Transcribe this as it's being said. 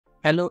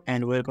Hello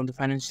and welcome to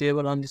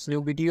Financeable. On this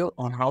new video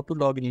on how to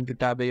log in into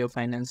Tabeo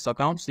finance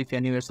accounts. If you're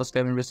new,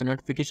 subscribe and press the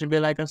notification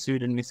bell icon so you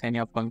don't miss any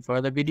upcoming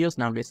further videos.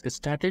 Now let's get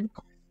started.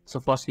 So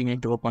first you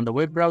need to open the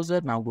web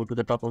browser. Now go to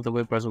the top of the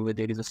web browser where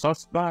there is a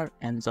search bar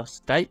and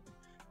just type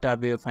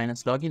Tabeo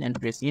finance login and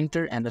press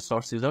enter, and the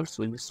search results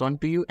will be shown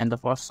to you. And the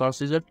first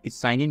search result is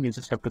sign in. You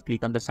just have to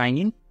click on the sign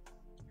in,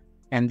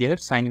 and there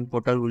sign in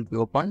portal will be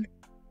opened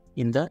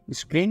in the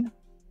screen.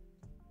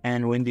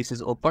 And when this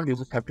is open, you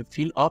just have to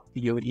fill up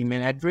your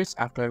email address.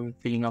 After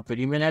filling up your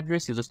email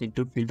address, you just need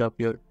to fill up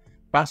your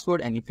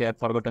password. And if you have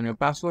forgotten your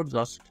password,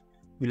 just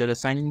below the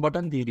sign in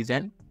button, there is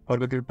an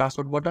forgot your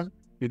password button.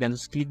 You can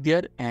just click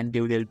there and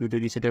they will help you to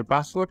reset your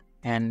password.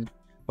 And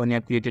when you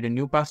have created a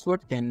new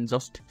password, then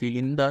just fill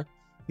in the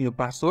new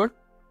password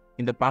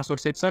in the password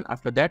section.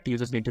 After that, you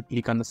just need to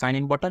click on the sign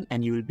in button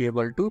and you will be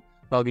able to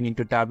log in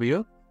into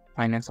Tabeo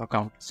finance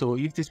account. So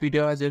if this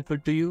video is helpful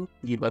to you,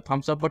 give a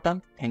thumbs up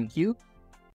button. Thank you.